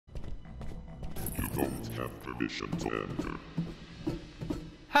don't have permission to enter.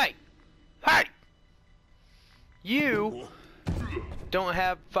 Hey! Hey! You don't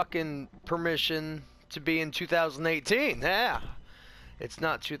have fucking permission to be in 2018. Yeah. It's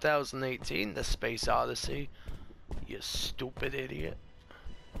not 2018, the Space Odyssey. You stupid idiot.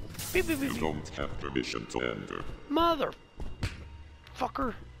 Beep, beep, beep, You beep. don't have permission to enter. Mother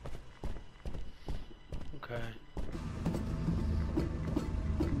fucker. Okay.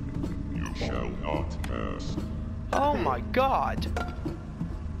 You shall not pass. Oh my god.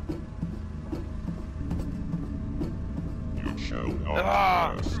 You shall not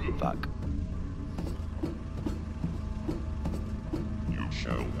Ah, pass. fuck. You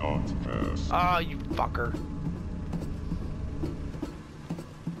shall not pass. Ah, you fucker.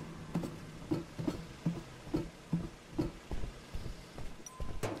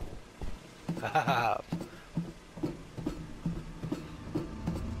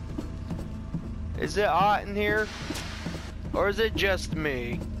 Is it hot in here? Or is it just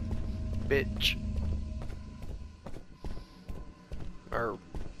me? Bitch. Or,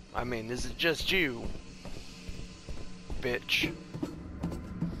 I mean, is it just you? Bitch.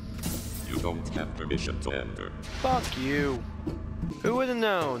 You don't have permission to enter. Fuck you. Who would have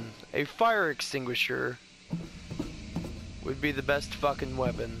known a fire extinguisher would be the best fucking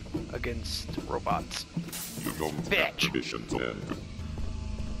weapon against robots? You don't have Bitch. permission to enter.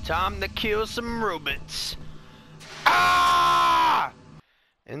 Time to kill some robots. Ah!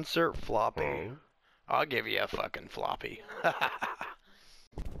 Insert floppy. I'll give you a fucking floppy.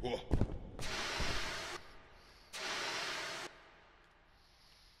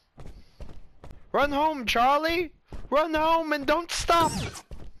 Run home, Charlie! Run home and don't stop!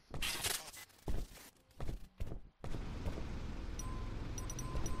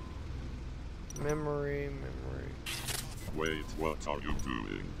 Memory. Wait, what are you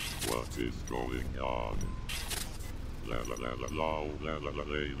doing? What is going on? La la la la la la la la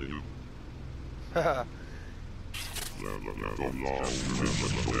la. Haha. La la la la la la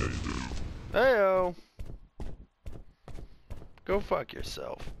la. Heyo. Go fuck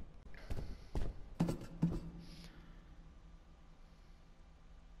yourself.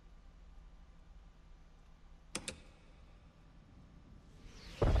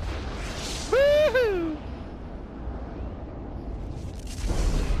 Woohoo!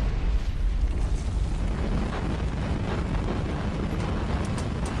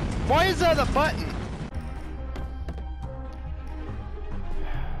 Why is that a button?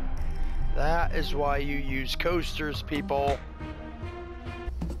 That is why you use coasters, people.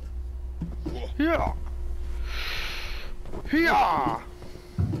 Yeah. Yeah.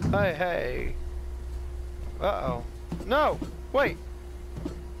 Hey. Uh-oh. No. Wait.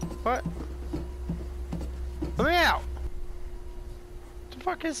 What? Let me out. What the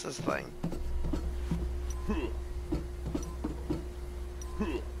fuck is this thing?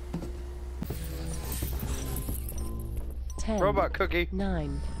 Robot cookie.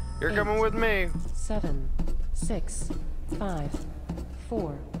 9. You're 8, coming with me. 7, 6, 5,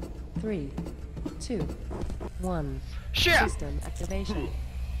 4, 3, 2, 1. Shit! System activation.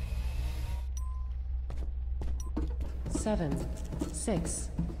 7, 6,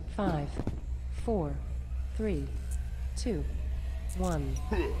 5, 4, 3, 2, 1.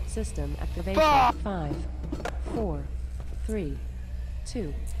 System activation. Fuck! 5, 4, 3,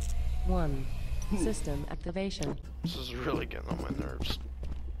 2, 1. System activation. This is really getting on my nerves.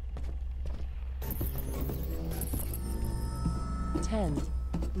 10,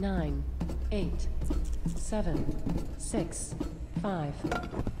 9, 8, 7, 6, 5,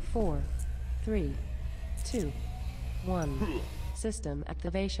 4, 3, 2, 1. System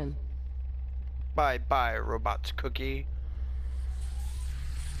activation. Bye, robots cookie.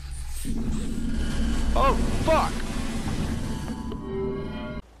 Oh, fuck!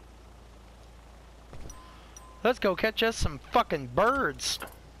 Let's go catch us some fucking birds.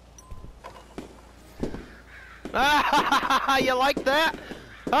 Ah, you like that?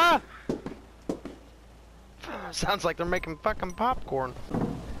 Huh? Sounds like they're making fucking popcorn.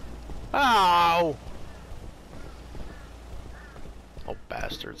 Ow! Oh,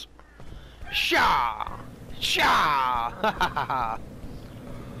 bastards. Sha! Sha! Ha ha ha!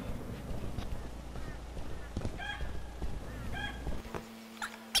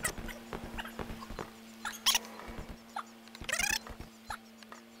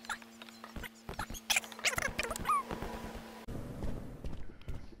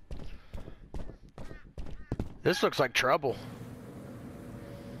 This looks like trouble.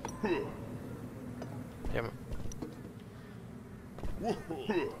 Damn it.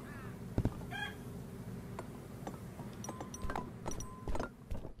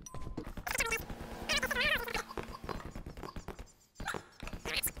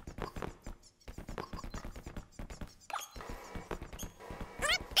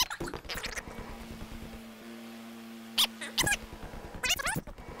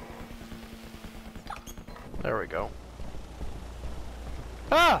 we go.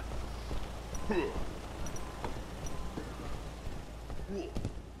 Ah!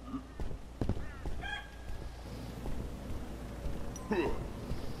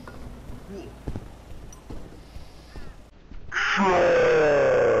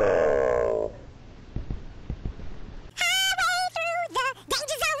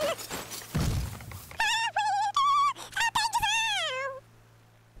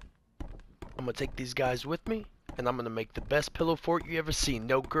 I'm gonna take these guys with me, and I'm gonna make the best pillow fort you ever seen.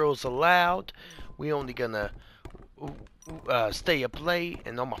 No girls allowed. We only gonna stay up late,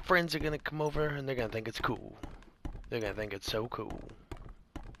 and all my friends are gonna come over, and they're gonna think it's cool. They're gonna think it's so cool.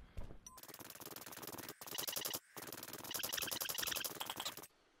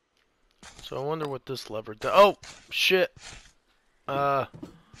 So I wonder what this lever does. Oh, shit. Uh-oh.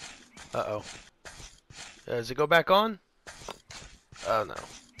 Does it go back on? Oh, no.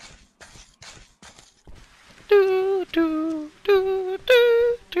 Do, do, do,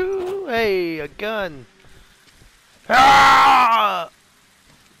 do, do. Hey, a gun. Ah!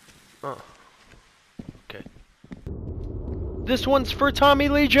 Oh. Okay. This one's for Tommy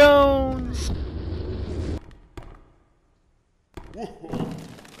Lee Jones.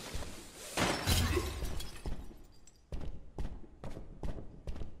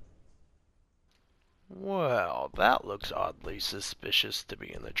 Well, that looks oddly suspicious to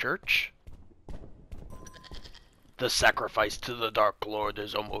be in the church. The sacrifice to the Dark Lord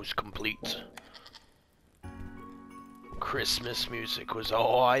is almost complete. Christmas music was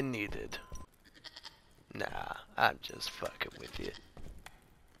all I needed. Nah, I'm just fucking with you.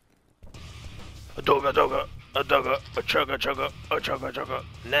 A doga doga, a doga, a chugga chugga, a chugga chugga.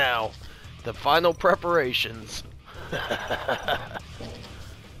 Now, the final preparations.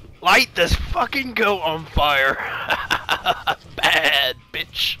 Light this fucking goat on fire. Bad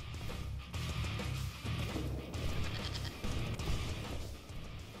bitch.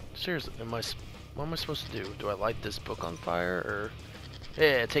 Seriously, what am I supposed to do? Do I light this book on fire, or...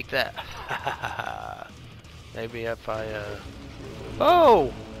 Yeah, take that. Maybe if I,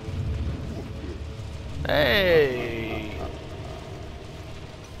 Oh! Hey!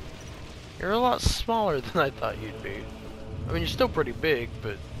 You're a lot smaller than I thought you'd be. I mean, you're still pretty big,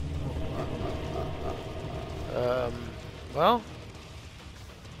 but... well...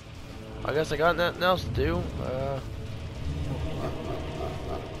 I guess I got nothing else to do.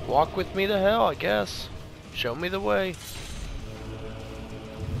 Walk with me to hell, I guess. Show me the way.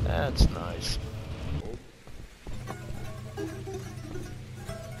 That's nice.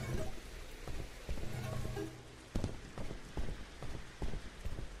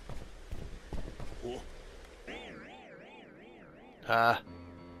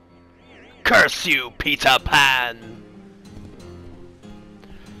 Curse you, Peter Pan!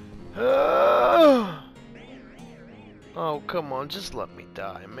 Oh, come on, just let me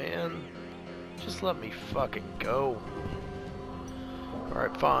die, man. Just let me fucking go.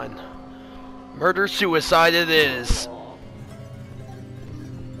 Alright, fine. Murder-suicide it is.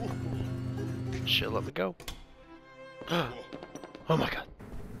 Shit, let me go. Oh my god.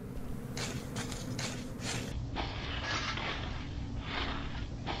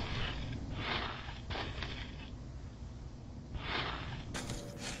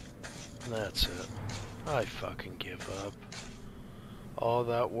 That's it. I fucking give up. All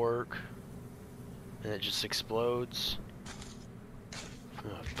that work, and it just explodes.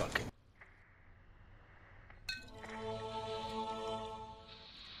 Oh, fucking.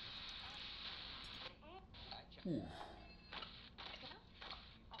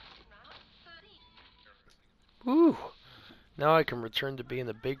 Woo! Now I can return to being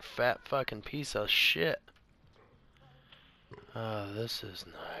a big fat fucking piece of shit. This is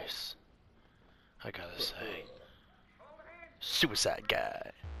nice. I gotta say. Suicide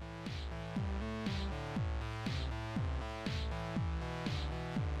guy.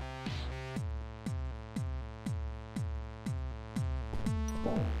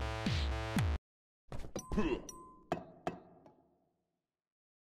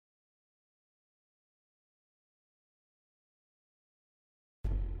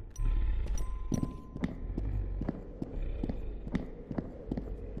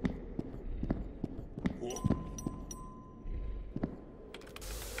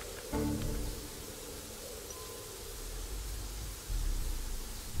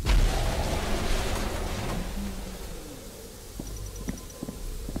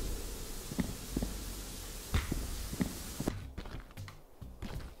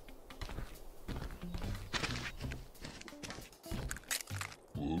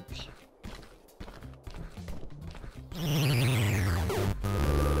 Whoops.